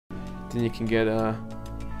Then you can get a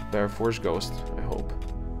Bear Force Ghost, I hope.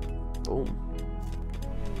 Boom.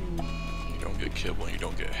 You don't get kibble, you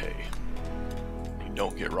don't get hay. You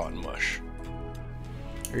don't get rotten mush.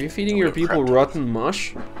 Are you feeding your people rotten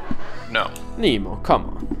mush? No. Nemo, come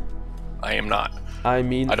on. I am not. I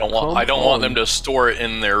mean, I don't want them to store it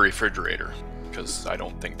in their refrigerator, because I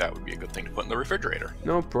don't think that would be a good thing to put in the refrigerator.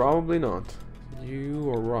 No, probably not. You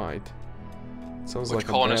are right. Sounds like a bad idea. Which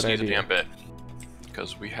colonists need a damn bed?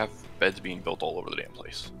 Because we have beds being built all over the damn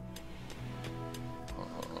place.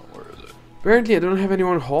 Where is it? Apparently I don't have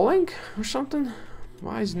anyone hauling or something.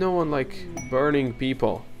 Why is no one like burning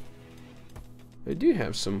people? I do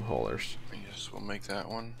have some haulers. Yes, we'll make that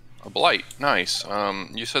one. A blight, nice.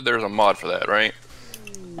 You said there's a mod for that, right?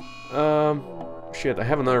 Shit, I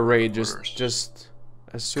have another raid just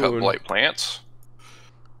as soon. Cut blight plants.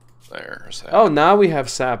 There's that. Oh, now we have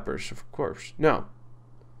sappers, of course. No,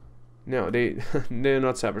 they're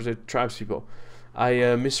not sappers. They're tribespeople.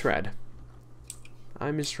 I misread.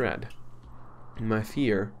 My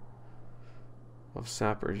fear of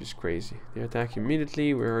sappers is crazy. They attack you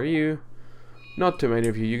immediately. Where are you? Not too many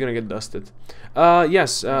of you. You're gonna get dusted.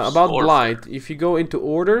 Yes. About blight. If you go into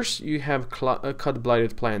orders, you have cut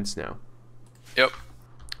blighted plants now. Yep.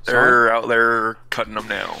 They're out there cutting them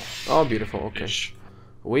now. Oh, beautiful. Okay.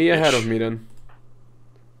 Way ahead of me then.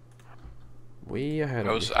 Way ahead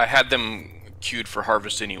of me. I had them queued for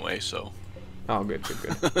harvest anyway, so. Oh, good.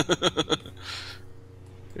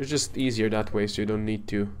 It's just easier that way, so you don't need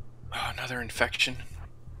to. Oh, another infection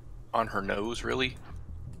on her nose, really?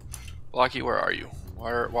 Lucky, where are you?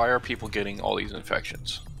 Why are people getting all these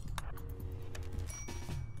infections?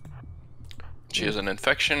 She has an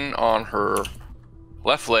infection on her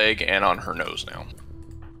left leg and on her nose now.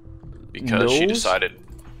 Because she decided...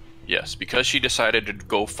 Yes, because she decided to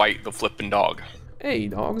go fight the flippin' dog. Hey,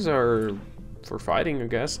 dogs are for fighting, I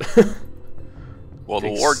guess. Well, the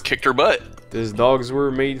ward kicked her butt. These dogs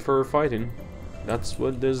were made for fighting. That's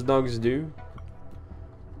what these dogs do.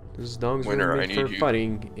 These dogs were made for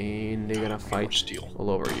fighting, and they're gonna fight all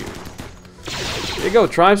over you. There you go,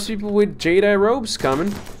 tribespeople with Jedi robes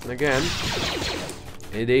coming again.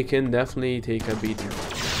 And they can definitely take a beating.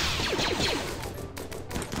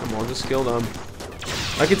 Come on, just kill them.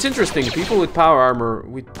 Like, it's interesting, people with power armor,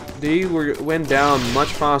 went down much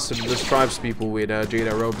faster than the tribespeople with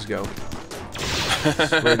Jedi robes go.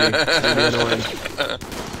 It's really annoying.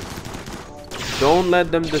 Don't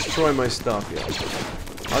let them destroy my stuff, yo.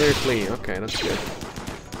 Oh, they're fleeing. Okay, that's good.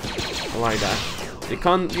 I like that. You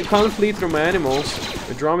can't flee through my animals.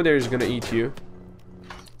 The dromedary is gonna eat you.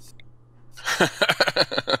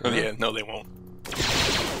 Yeah, no, they won't.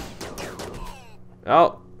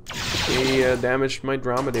 Oh, he damaged my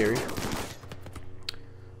dromedary.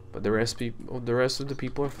 But the rest of the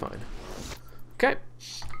people are fine. Okay,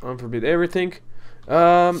 unforbid everything.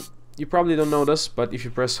 You probably don't know this, but if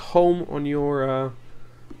you press home on your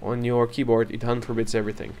keyboard, it unforbids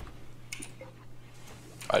everything.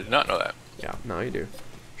 I did not know that. Yeah, now you do.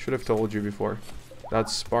 Should have told you before.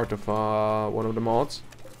 That's part of one of the mods,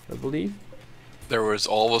 I believe. There was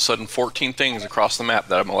all of a sudden 14 things across the map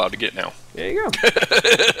that I'm allowed to get now. There you go.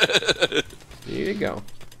 There you go.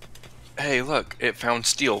 Hey, look, it found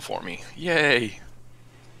steel for me. Yay!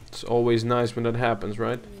 It's always nice when that happens,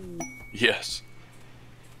 right? Yes.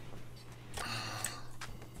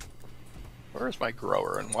 Where's my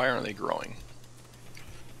grower, and why aren't they growing?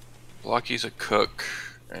 Blocky's a cook,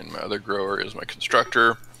 and my other grower is my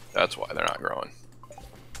constructor. That's why they're not growing.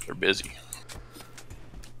 They're busy.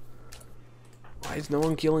 Why is no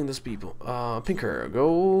one killing these people? Pinker,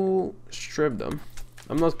 go strip them.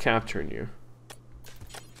 I'm not capturing you.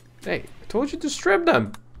 Hey, I told you to strip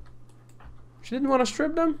them. She didn't want to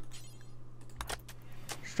strip them?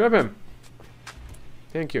 Strip him.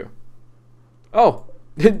 Thank you. Oh,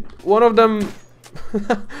 one of them,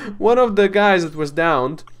 one of the guys that was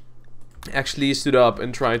downed actually stood up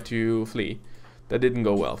and tried to flee. That didn't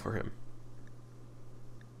go well for him.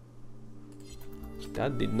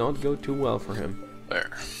 That did not go too well for him.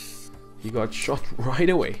 There. He got shot right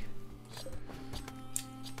away.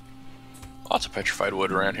 Lots of petrified wood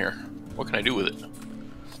around here. What can I do with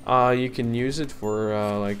it? You can use it for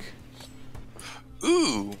like...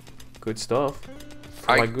 Ooh! Good stuff.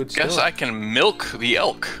 I guess I can milk the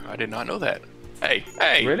elk. I did not know that. Hey,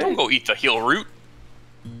 really? Don't go eat the heel root.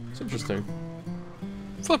 It's interesting.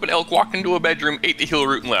 Flippin' elk walked into a bedroom, ate the heel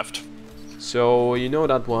root, and left. So, you know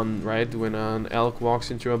that one, right? When an elk walks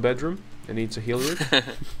into a bedroom and eats a heel root?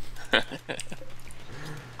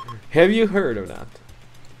 Have you heard of that?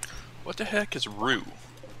 What the heck is rue?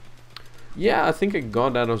 Yeah, I think I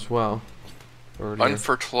got that as well. Earlier.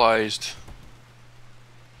 Unfertilized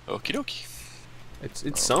Okie dokie.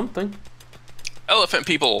 It's something. Elephant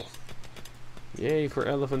people. Yay for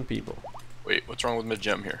elephant people. Wait, what's wrong with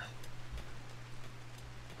mid-gem here?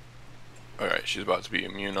 Alright, she's about to be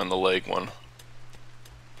immune on the leg one.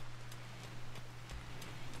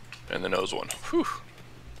 And the nose one. Whew.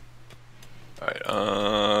 Alright,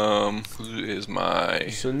 who is my...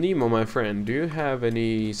 So Nemo, my friend, do you have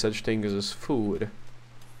any such thing as food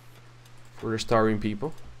for the starving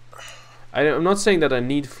people? I'm not saying that I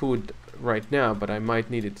need food right now, but I might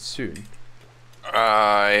need it soon.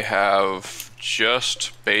 I have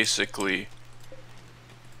just basically...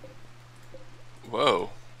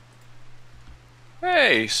 Whoa.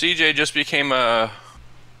 Hey, CJ just became a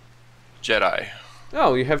Jedi.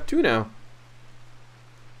 Oh, you have 2 now.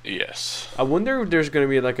 Yes. I wonder if there's gonna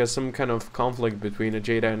be like some kind of conflict between a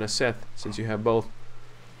Jedi and a Sith, since you have both.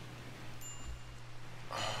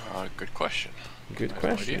 Good question. Good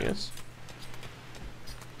question, no yes.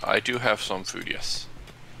 I do have some food, yes.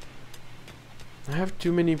 I have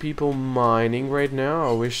too many people mining right now.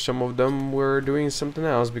 I wish some of them were doing something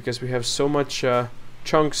else, because we have so much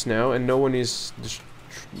chunks now and no one is just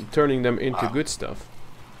turning them into good stuff.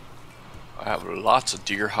 I have lots of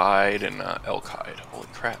deer hide and elk hide. Holy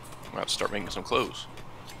crap. I'm gonna have to start making some clothes.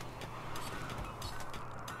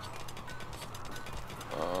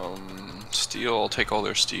 Steel, I'll take all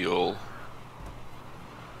their steel.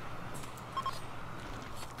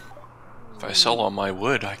 If I sell all my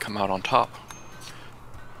wood, I come out on top.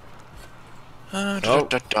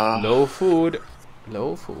 No food.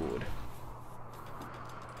 No food.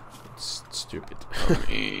 It's stupid. Let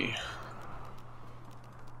me...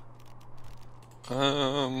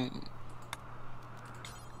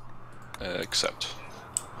 accept.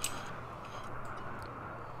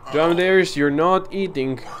 Dromedaries, you're not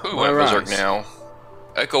eating. Who went berserk now?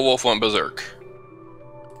 Echo Wolf went berserk.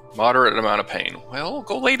 Moderate amount of pain. Well,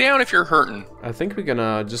 go lay down if you're hurting. I think we're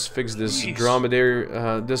gonna just fix this dromedary,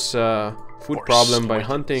 food problem by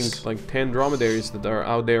hunting like 10 dromedaries that are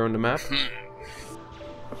out there on the map.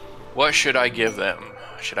 What should I give them?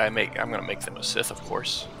 Should I make? I'm gonna make them a Sith, of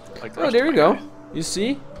course. Like oh, there you go. You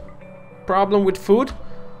see? Problem with food?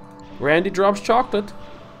 Randy drops chocolate.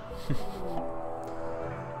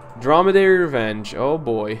 Dromedary revenge. Oh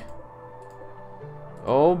boy.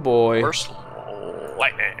 Oh boy. First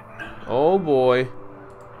lightning. Oh boy.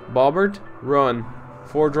 Bobbert, run.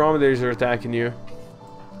 4 dromedaries are attacking you.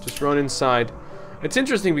 Just run inside. It's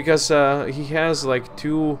interesting because he has like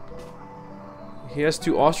 2... He has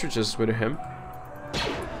 2 ostriches with him.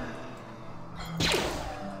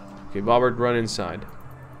 Okay, Bobbert, run inside.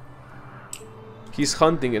 He's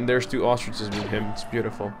hunting and there's 2 ostriches with him. It's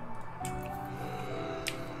beautiful.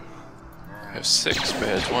 I have 6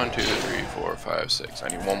 beds. 1, 2, 3, 4, 5, 6. I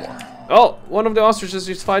need 1 more. Oh! One of the ostriches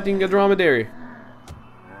is fighting a dromedary.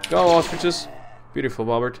 Go, ostriches. Beautiful,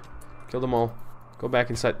 Bobbert. Kill them all. Go back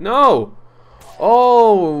inside. No!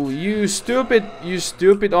 Oh, you stupid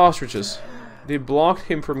ostriches. They blocked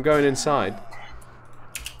him from going inside.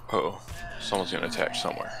 Oh, someone's gonna attack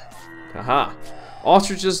somewhere. Haha.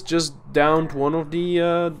 Ostriches just downed one of the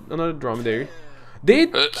another dromedary. They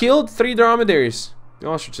killed 3 dromedaries. The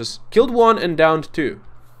ostriches killed 1 and downed 2.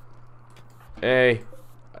 Hey,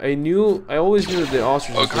 I always knew that the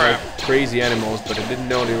ostriches were crazy animals, but I didn't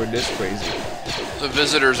know they were this crazy. The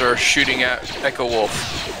visitors are shooting at Echo Wolf.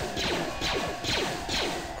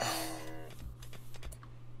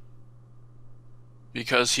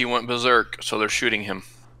 Because he went berserk, so they're shooting him.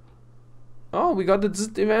 Oh, we got the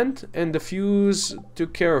Zzz event, and the fuse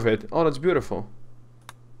took care of it. Oh, that's beautiful.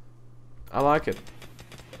 I like it.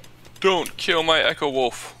 Don't kill my Echo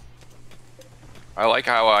Wolf. I like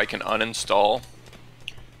how I can uninstall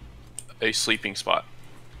a sleeping spot.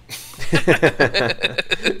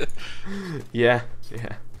 Yeah.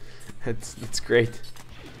 That's great,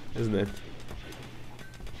 isn't it?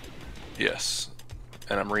 Yes,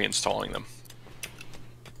 and I'm reinstalling them.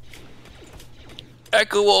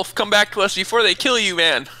 Echo Wolf, come back to us before they kill you,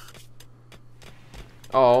 man.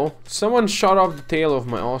 Oh, someone shot off the tail of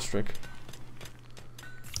my ostrich.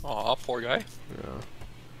 Aw, poor guy. Yeah.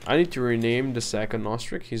 I need to rename the second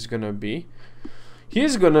ostrich. He's gonna be...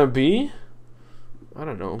 I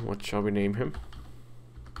don't know, what shall we name him?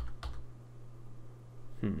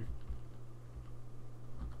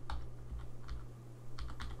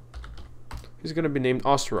 He's gonna be named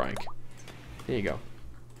Osterreich. There you go.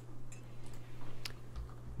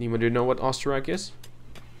 Nemo, do you know what Osterreich is?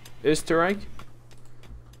 Österreich?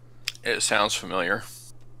 It sounds familiar.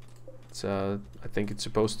 It's I think it's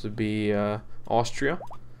supposed to be Austria.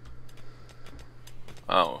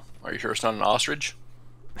 Oh, are you sure it's not an ostrich?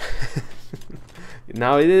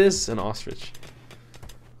 Now it is an ostrich.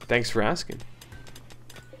 Thanks for asking.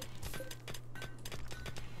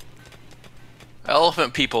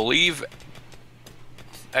 Elephant people, leave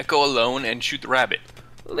Echo alone and shoot the rabbit.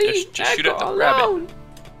 Leave just shoot Echo at the alone. rabbit.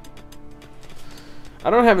 I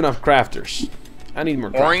don't have enough crafters. I need more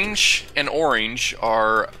crafters. Orange and orange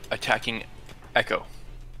are attacking Echo.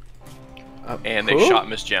 And they who? shot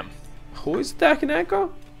Miss Gem. Who is attacking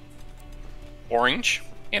Echo? Orange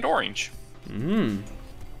and orange. Sounds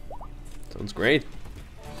great.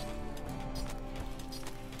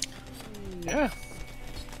 Yeah.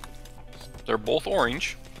 They're both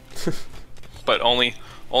orange. But only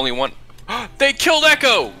one. They killed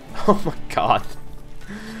Echo! Oh my god.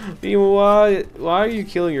 Why are you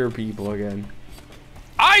killing your people again?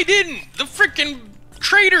 I didn't! The freaking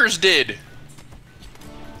traitors did!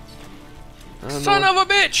 Son of a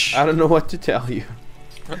bitch! I don't know what to tell you.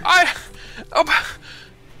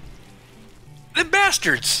 The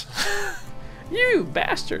bastards! You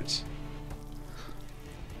bastards!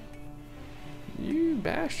 You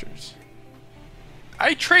bastards!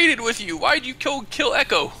 I traded with you. Why'd you kill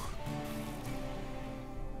Echo?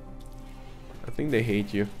 I think they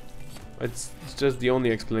hate you. It's just the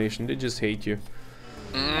only explanation. They just hate you.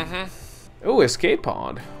 Oh, escape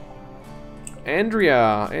pod.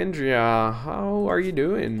 Andrea, how are you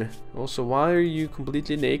doing? Also, why are you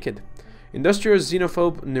completely naked? Industrial,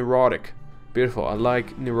 xenophobe, neurotic. Beautiful. I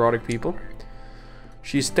like neurotic people.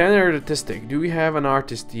 She's standard artistic. Do we have an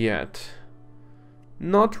artist yet?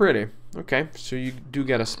 Not really. Okay, so you do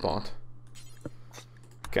get a spot.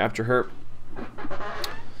 Capture her.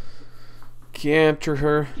 Capture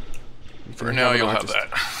her. For now, you'll have that.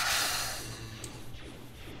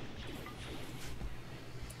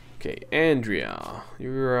 Okay, Andrea.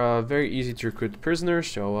 You're very easy to recruit prisoners,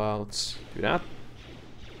 so let's do that.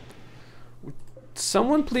 Would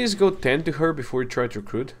someone please go tend to her before you try to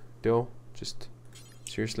recruit? Though, just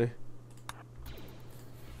seriously.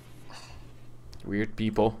 Weird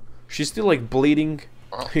people. She's still like bleeding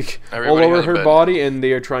all over her body, and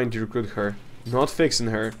they are trying to recruit her. Not fixing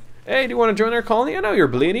her. Hey, do you want to join our colony? I know you're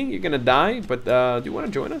bleeding. You're gonna die, but do you want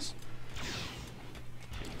to join us?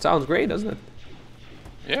 Sounds great, doesn't it?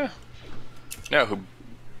 Yeah.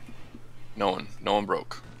 No one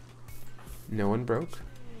broke. No one broke?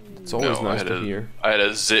 It's always nice to hear. I had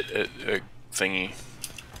a thingy.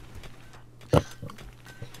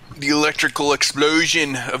 The electrical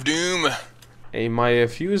explosion of doom. Hey, my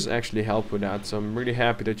fuse actually helped with that, so I'm really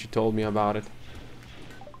happy that you told me about it.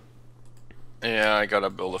 Yeah, I gotta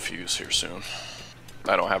build a fuse here soon.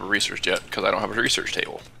 I don't have a research yet because I don't have a research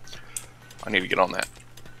table. I need to get on that.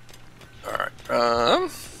 Alright,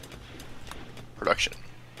 production.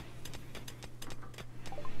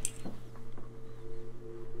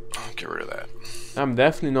 Get rid of that. I'm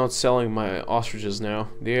definitely not selling my ostriches now.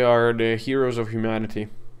 They are the heroes of humanity.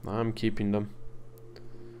 I'm keeping them.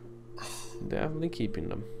 Definitely keeping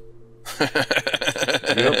them.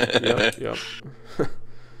 Yep.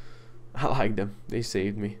 I like them. They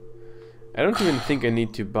saved me. I don't even think I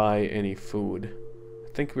need to buy any food. I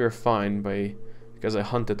think we're fine because I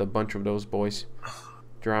hunted a bunch of those boys.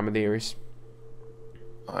 Dromedaries.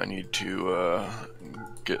 I need to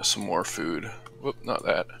get some more food. Whoop, not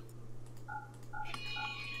that.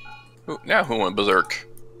 Ooh, now who went berserk?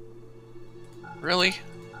 Really?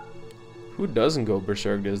 Who doesn't go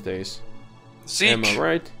berserk these days? Zeke, am I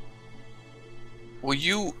right? Will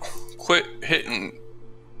you quit hitting?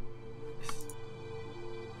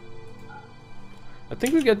 I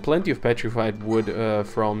think we get plenty of petrified wood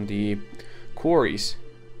from the quarries.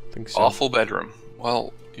 I think so. Awful bedroom.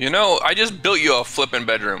 Well, you know, I just built you a flippin'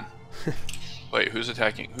 bedroom. Wait, who's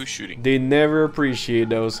attacking? Who's shooting? They never appreciate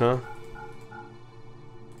those, huh?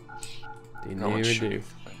 They never do.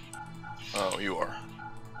 Oh, you are.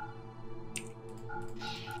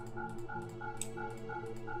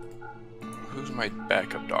 Who's my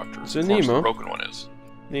backup doctor? So Nemo. The broken one is.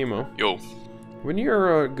 Nemo. Yo. When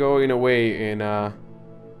you're going away in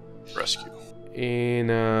rescue in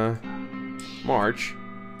March,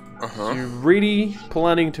 you're really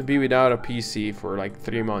planning to be without a PC for like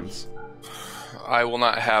 3 months. I will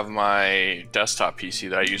not have my desktop PC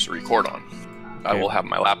that I used to record on. Okay. I will have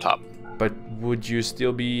my laptop. But would you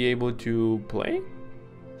still be able to play?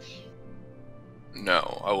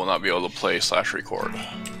 No, I will not be able to play / record.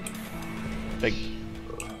 Like,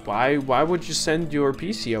 why would you send your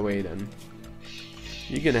PC away then?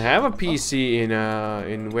 You can have a PC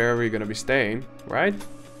in wherever you're gonna be staying, right?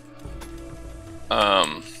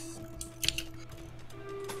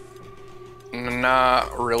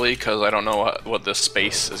 Not really, because I don't know what this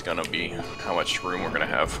space is gonna be, how much room we're gonna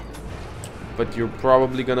have. But you're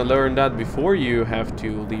probably gonna learn that before you have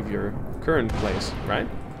to leave your current place, right?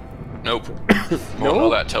 Nope. Won't know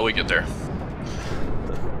that till we get there.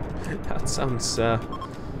 That sounds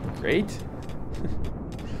great.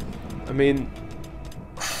 I mean,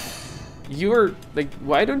 you're like,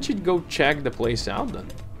 why don't you go check the place out then?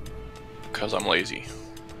 Because I'm lazy.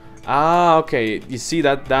 Ah, okay. You see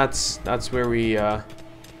that's where we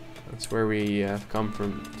come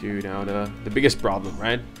from to now, the biggest problem,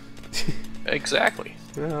 right? Exactly.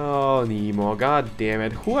 Oh, Nemo, god damn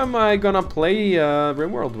it. Who am I gonna play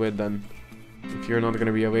RimWorld with then? If you're not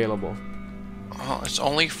gonna be available. Oh, it's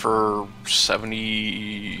only for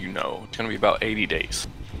 70, no, it's gonna be about 80 days.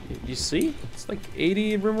 You see? It's like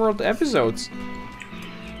 80 RimWorld episodes.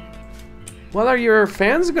 What are your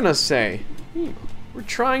fans gonna say? We're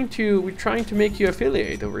trying to make you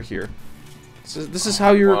affiliate over here. This is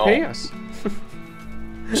how you repay us.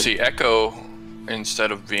 See, Echo,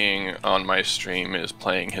 instead of being on my stream, is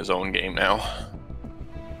playing his own game now.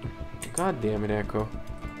 God damn it, Echo.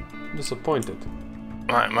 I'm disappointed.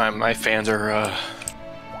 My fans are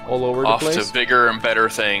all over the place. Off to bigger and better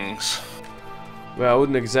things. Well, I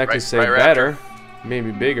wouldn't exactly say better.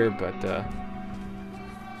 Maybe bigger, but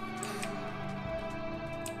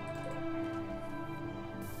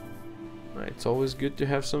it's always good to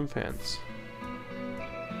have some fans.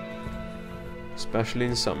 Especially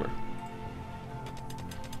in summer.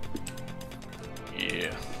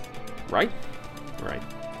 Yeah. Right? Right.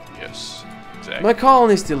 Yes. Exactly. My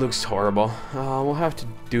colony still looks horrible. We'll have to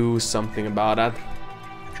do something about that.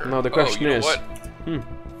 Sure. Now the question is... What?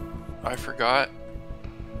 I forgot.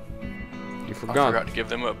 You forgot? I forgot to give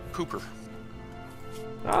them a pooper.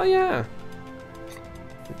 Oh yeah.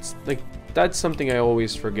 It's like, that's something I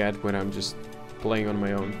always forget when I'm just playing on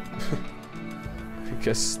my own.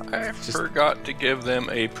 Because I forgot to give them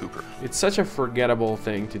a pooper. It's such a forgettable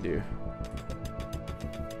thing to do.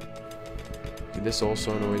 This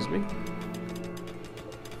also annoys me.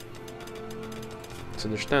 It's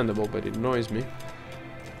understandable, but it annoys me.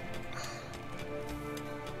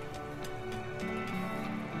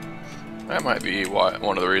 That might be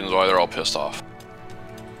one of the reasons why they're all pissed off.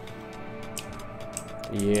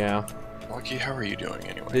 Yeah. Lucky, how are you doing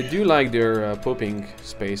anyway? They do like their pooping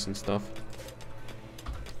space and stuff.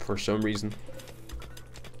 For some reason.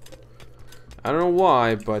 I don't know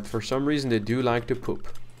why, but for some reason they do like to poop.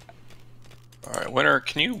 Alright, Winter,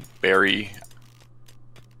 can you bury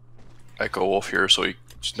Echo Wolf here so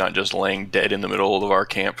he's not just laying dead in the middle of our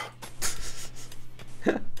camp?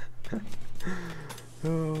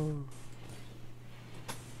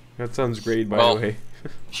 That sounds great, by the way.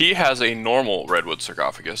 He has a normal redwood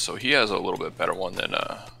sarcophagus, so he has a little bit better one than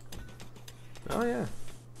oh yeah,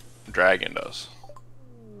 Dragon does.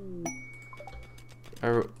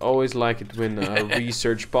 I always like it when a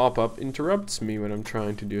research pop-up interrupts me when I'm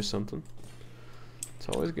trying to do something. It's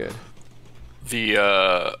always good.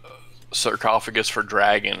 The sarcophagus for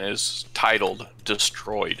Dragon is titled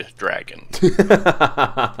Destroyed Dragon.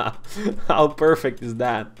 How perfect is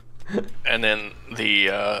that? And then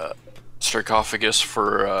the sarcophagus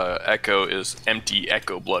for Echo is Empty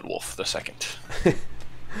Echo Bloodwolf the second.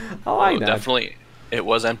 I like that. Definitely, it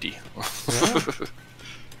was empty. Yeah.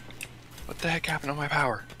 What the heck happened to my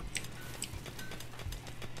power?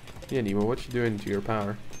 Yeah, Nemo, what you doing to your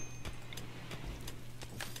power?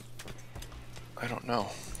 I don't know.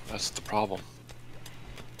 That's the problem.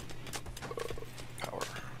 Power.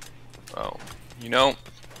 Oh, you know,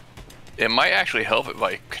 it might actually help if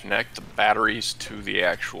I connect the batteries to the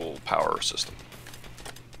actual power system.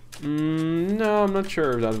 No, I'm not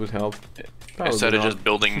sure if that would help. Probably Instead of just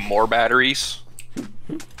building more batteries.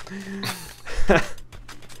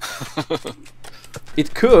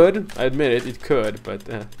 It could, I admit it, it could, but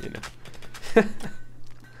you know.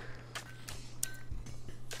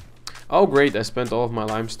 Oh great, I spent all of my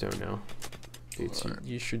limestone now. Dude, so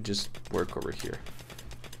you should just work over here.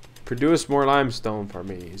 Produce more limestone for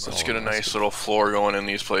me. Let's get a nice little floor going in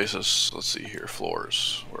these places. Let's see here,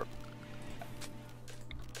 floors.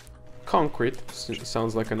 Concrete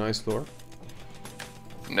sounds like a nice floor.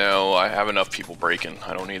 No, I have enough people breaking.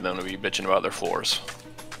 I don't need them to be bitching about their floors.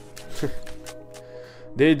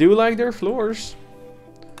 They do like their floors.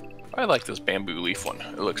 I like this bamboo leaf one.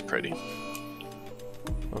 It looks pretty.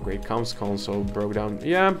 Oh great, comms console broke down.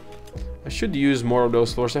 Yeah, I should use more of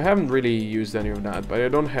those floors. I haven't really used any of that, but I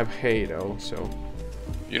don't have hay though, so...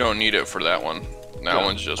 You don't need it for that one. That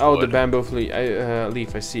one's just wood. The bamboo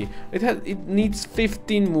leaf, I see. It needs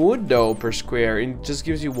 15 wood though per square. It just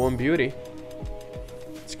gives you 1 beauty.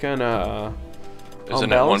 It's kinda...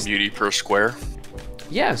 Isn't it 1 beauty per square?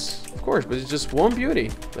 Yes, of course, but it's just 1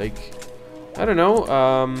 beauty. Like, I don't know,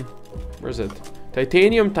 where is it?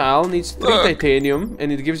 Titanium tile needs 3 titanium,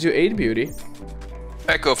 and it gives you 8 beauty.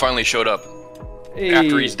 Echo finally showed up. Hey.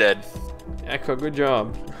 After he's dead. Echo, good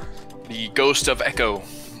job. The ghost of Echo.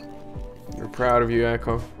 We're proud of you,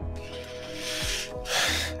 Echo.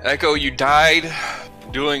 Echo, you died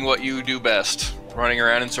doing what you do best. Running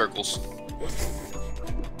around in circles.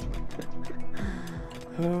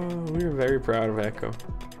 Oh, we're very proud of Echo.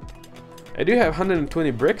 I do have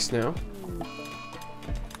 120 bricks now.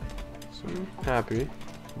 So I'm happy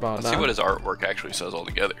about that. Let's see what his artwork actually says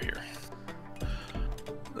altogether here.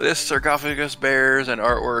 This sarcophagus bears an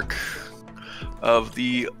artwork of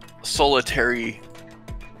the solitary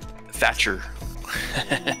Thatcher.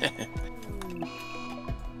 I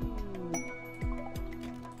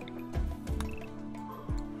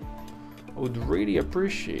would really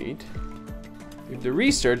appreciate if the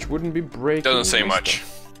research wouldn't be breaking. Doesn't say much.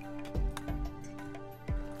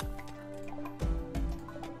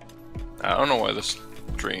 I don't know why this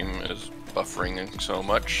stream is buffering so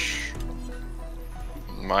much.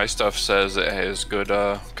 My stuff says it has good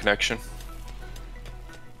connection.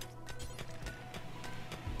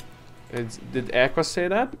 Did Aqua say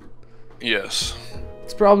that? Yes.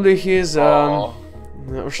 It's probably his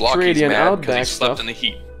Australian outback he slept stuff. in the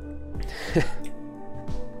heat.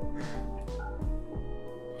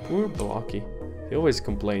 Poor Blocky. He always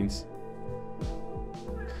complains.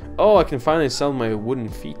 Oh, I can finally sell my wooden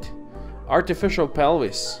feet. Artificial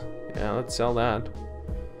pelvis. Yeah, let's sell that.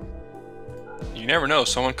 You never know.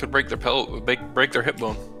 Someone could break their hip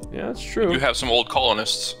bone. Yeah, that's true. You have some old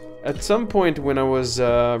colonists. At some point when I was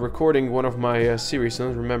recording one of my series, I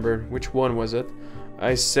don't remember which one was it,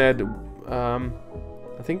 I said, I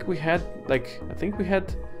think we had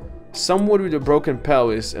some wood with a broken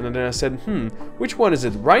pelvis, and then I said, which one is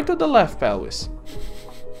it, right or the left pelvis?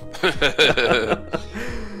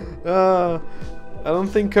 I don't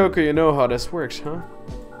think, Coco, you know how this works, huh?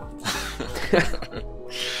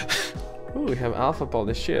 Ooh, we have alpha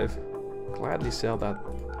polished shiv. Gladly sell that.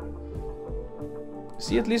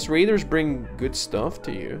 See, at least raiders bring good stuff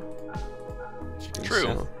to you. True.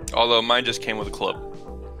 Sell. Although mine just came with a club.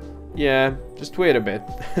 Yeah, just wait a bit.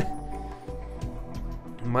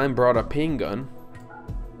 Mine brought a pain gun.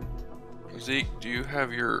 Zeke, do you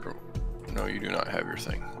have your... No, you do not have your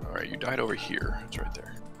thing. Alright, you died over here. It's right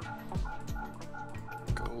there.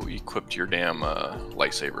 Go equip your damn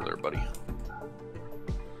lightsaber there, buddy.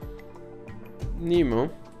 Nemo.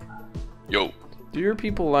 Yo. Do your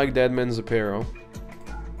people like Dead Man's apparel?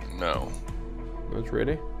 No. Not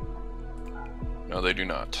really? No, they do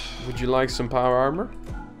not. Would you like some power armor?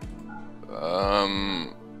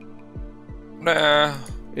 Nah.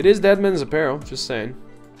 It is Dead Man's apparel, just saying.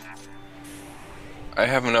 I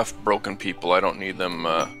have enough broken people. I don't need them.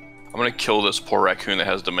 I'm gonna kill this poor raccoon that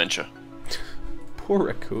has dementia. Poor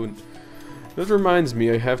raccoon. That reminds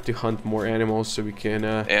me, I have to hunt more animals so we can.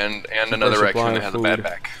 And another raccoon that has a bad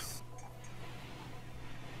back.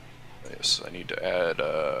 Yes, I need to add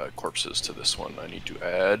corpses to this one. I need to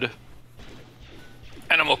add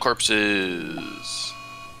animal corpses.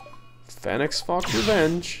 Phoenix Fox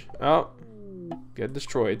Revenge. Oh, get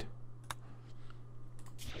destroyed.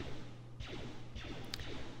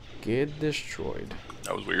 Get destroyed.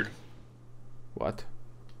 That was weird. What?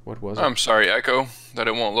 What was it? I'm sorry, Echo, that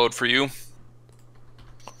it won't load for you.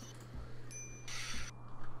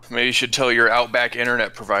 Maybe you should tell your Outback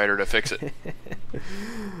internet provider to fix it.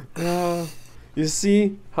 You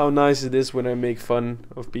see how nice it is when I make fun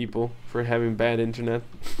of people for having bad internet?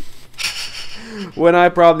 When I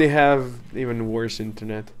probably have even worse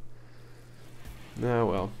internet. Oh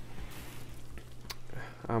well.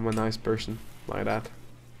 I'm a nice person like that.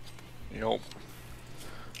 Yup.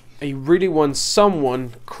 I really want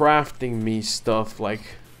someone crafting me stuff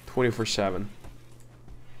like 24/7.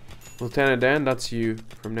 Lieutenant Dan, that's you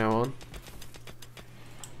from now on.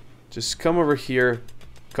 Just come over here,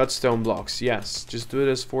 cut stone blocks. Yes, just do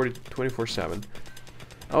this 24/7.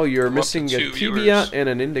 Oh, you're missing a tibia and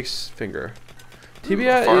an index finger.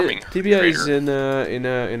 Tibia is in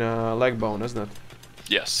a leg bone, isn't it?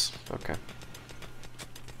 Yes. Okay.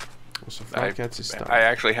 Also, Fat Cats is stuff. I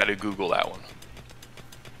actually had to Google that one.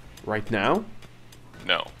 Right now?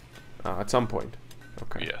 No. At some point.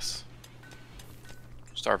 Okay. Yes.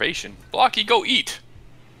 Starvation. Blocky, go eat!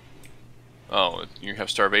 Oh, you have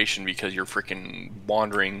starvation because you're freaking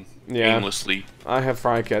wandering aimlessly. I have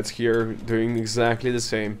Fry Cats here doing exactly the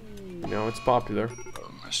same. You know, it's popular.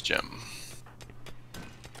 Miss Gem.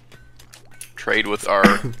 Trade with our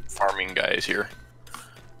farming guys here.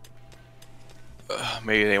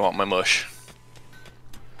 Maybe they want my mush.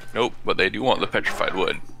 Nope, but they do want the petrified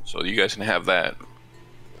wood. So you guys can have that.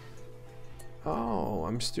 Oh,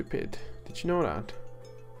 I'm stupid. Did you know that?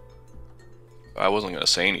 I wasn't gonna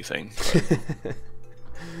say anything.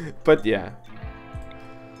 But yeah.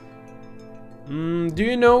 Do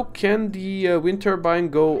you know, can the wind turbine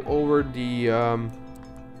go over the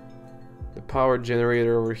power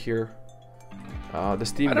generator over here? The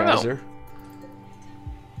steam geyser.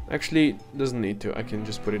 Actually, doesn't need to. I can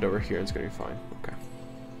just put it over here and it's gonna be fine. Okay.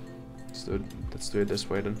 Let's do it this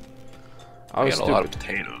way then. I got a lot of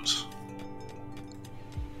potatoes.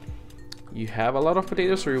 You have a lot of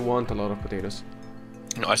potatoes, or you want a lot of potatoes?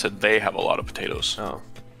 No, I said they have a lot of potatoes. Oh.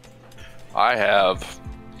 I have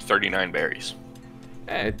 39 berries.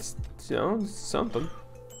 Yeah, it's, you know, it's something.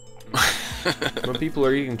 When people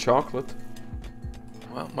are eating chocolate.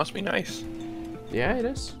 Well, it must be nice. Yeah, it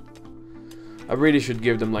is. I really should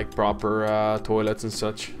give them like proper toilets and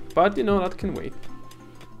such. But you know, that can wait.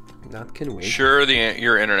 That can wait. Sure,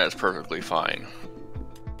 your internet's perfectly fine.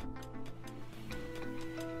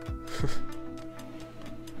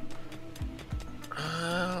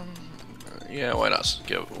 Yeah, why not?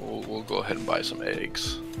 We'll go ahead and buy some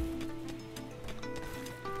eggs.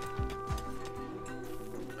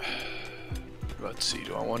 Let's see,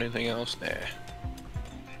 do I want anything else? Nah.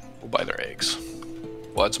 We'll buy their eggs.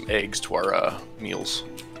 We'll add some eggs to our meals.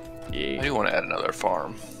 Yeah. I do want to add another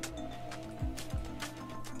farm.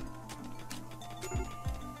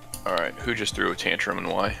 Alright, who just threw a tantrum and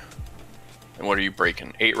why? And what are you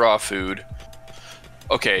breaking? 8 raw food.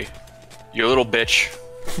 Okay, you little bitch.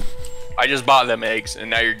 I just bought them eggs and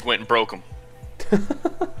now you went and broke them.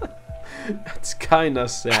 That's kinda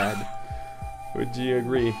sad. Would you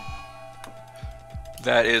agree?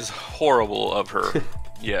 That is horrible of her.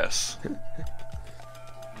 Yes.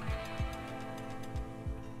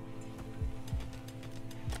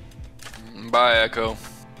 Bye, Echo.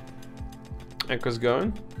 Echo's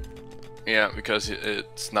going? Yeah, because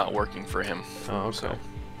it's not working for him. Oh, okay. So.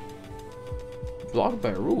 Blocked by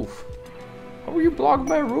a roof? How are you blocked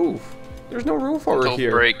by a roof? There's no roof over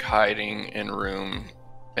here. Break hiding in room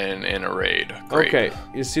and in a raid. Great. Okay,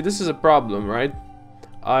 you see, this is a problem, right?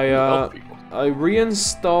 I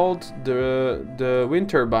reinstalled the wind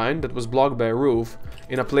turbine that was blocked by a roof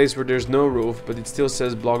in a place where there's no roof, but it still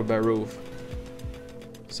says blocked by a roof.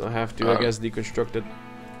 So I have to, I guess, deconstruct it.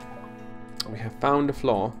 We have found the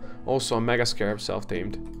flaw. Also, a mega scarab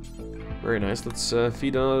self-tamed. Very nice. Let's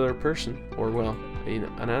feed another person, or well,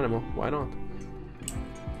 an animal. Why not?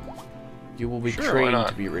 You will be trained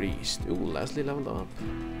to be released. Ooh, Leslie leveled up.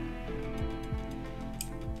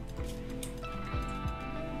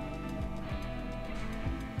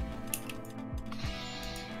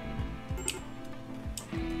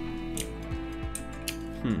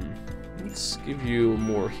 Let's give you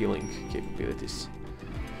more healing capabilities.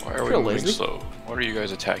 Why are we moving slow? What are you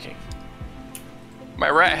guys attacking? My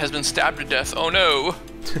rat has been stabbed to death. Oh no!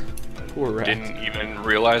 Poor rat. Didn't even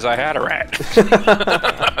realize I had a rat.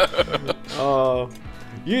 Oh,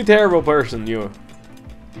 you terrible person, you.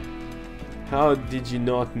 How did you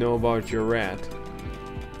not know about your rat?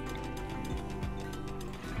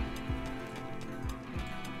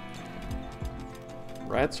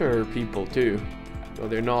 Rats are people too. Well,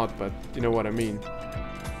 they're not, but you know what I mean.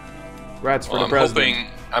 Rats for the president.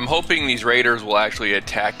 I'm hoping these raiders will actually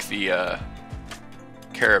attack the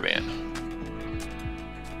caravan.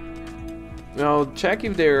 Now, check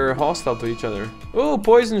if they're hostile to each other. Oh,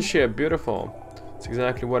 poison ship, beautiful. That's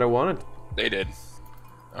exactly what I wanted. They did.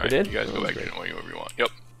 All right, you guys go back and whatever you want. Yep.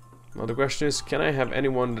 Now the question is, can I have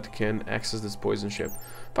anyone that can access this poison ship?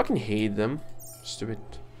 Fucking hate them. Stupid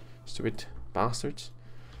bastards.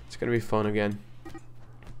 It's gonna be fun again.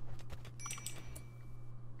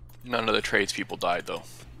 None of the tradespeople died though.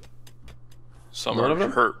 Some are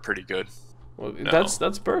hurt pretty good. Well, no.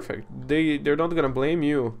 That's perfect. They're not gonna blame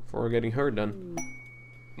you for getting hurt then.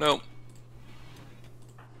 Nope.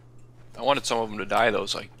 I wanted some of them to die though,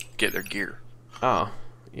 so I get their gear. Ah,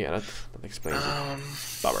 yeah, that explains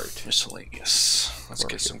it. Robert. Miscellaneous. Let's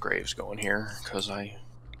get some graves going here, because I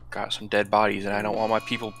got some dead bodies and I don't want my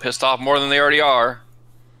people pissed off more than they already are.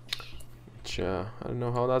 Which, I don't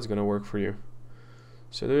know how that's gonna work for you.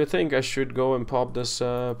 So do you think I should go and pop this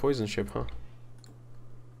poison ship, huh?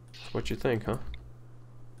 What you think, huh?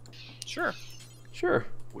 Sure. Sure.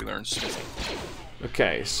 We learned something.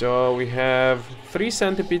 Okay, so we have 3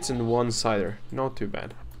 centipedes and 1 cider. Not too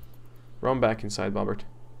bad. Run back inside, Bobbert.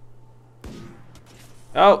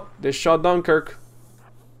 Oh, they shot Dunkirk.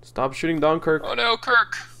 Stop shooting Dunkirk. Oh no,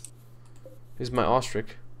 Kirk. He's my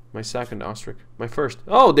ostrich. My second ostrich. My first.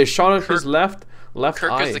 Oh, they shot at his left eye.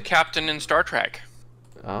 Kirk is the captain in Star Trek.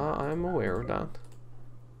 I'm aware of that.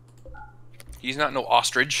 He's not no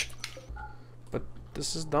ostrich. But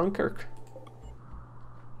this is Dunkirk.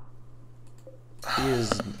 He is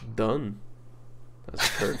done. That's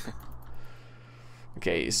Kirk.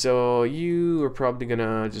 Okay, so you are probably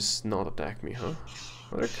gonna just not attack me, huh?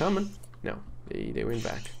 Oh, they're coming. No, they went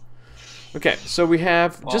back. Okay, so we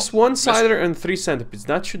have just one cider and 3 centipedes.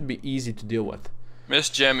 That should be easy to deal with. Miss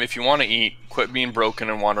Gem, if you want to eat, quit being broken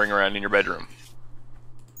and wandering around in your bedroom.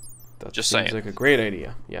 That just seems saying. like a great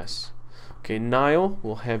idea. Yes. Okay, Niall,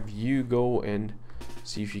 we'll have you go and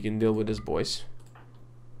see if you can deal with this, boys.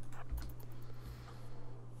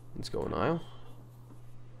 Let's go, Niall.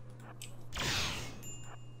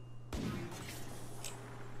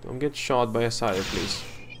 Don't get shot by a cider, please.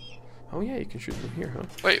 Oh yeah, you can shoot from here, huh?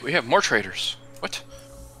 Wait, we have more traitors. What?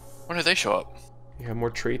 When did they show up? You have more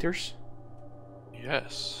traitors?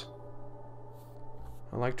 Yes.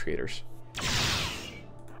 I like traitors.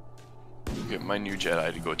 Get my new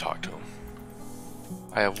Jedi to go talk to him.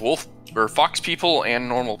 I have fox people and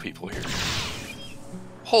normal people here.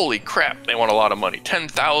 Holy crap, they want a lot of money.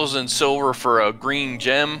 10,000 silver for a green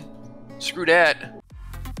gem? Screw that.